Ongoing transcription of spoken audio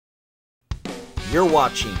You're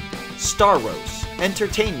watching Staros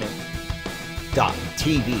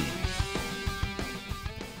Entertainment.tv.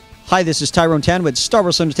 Hi, this is Tyrone TANN with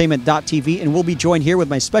StarWarsEntertainment.tv, and we'll be joined here with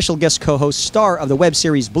my special guest co-host, star of the web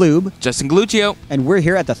series Bloob, Justin Galuccio. And we're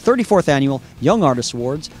here at the 34th Annual Young Artist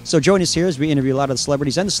Awards. So join us here as we interview a lot of the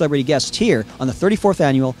celebrities and the celebrity guests here on the 34th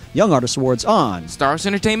Annual Young Artist Awards on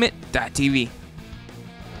StarWarsEntertainment.tv.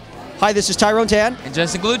 Hi, this is Tyrone TANN. And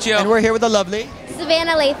Justin Galuccio. And we're here with the lovely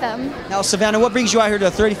Savannah Latham. Now, Savannah, what brings you out here to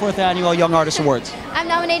the 34th Annual Young Artist Awards? I'm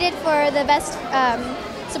nominated for the Best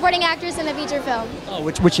Supporting Actress in a Feature Film. Oh,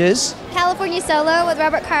 which is? California Solo with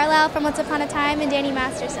Robert Carlyle from Once Upon a Time and Danny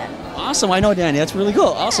Masterson. Awesome. I know Danny. That's really cool.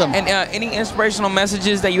 Awesome. And any inspirational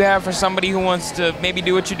messages that you have for somebody who wants to maybe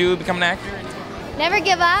do what you do, become an actor? Never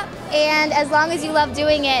give up, and as long as you love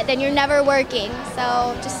doing it, then you're never working.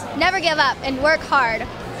 So just never give up and work hard,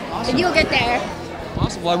 and you'll get there.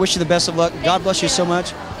 Awesome. Well, I wish you the best of luck. God bless you so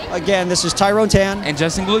much. Again, this is Tyrone TANN. And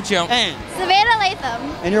Justin Galuccio. And Savannah Latham.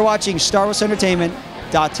 And you're watching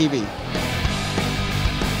StarWarsEntertainment.tv.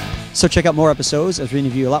 So check out more episodes as we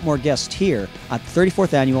interview a lot more guests here at the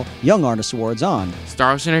 34th Annual Young Artist Awards on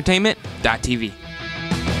StarWarsEntertainment.tv.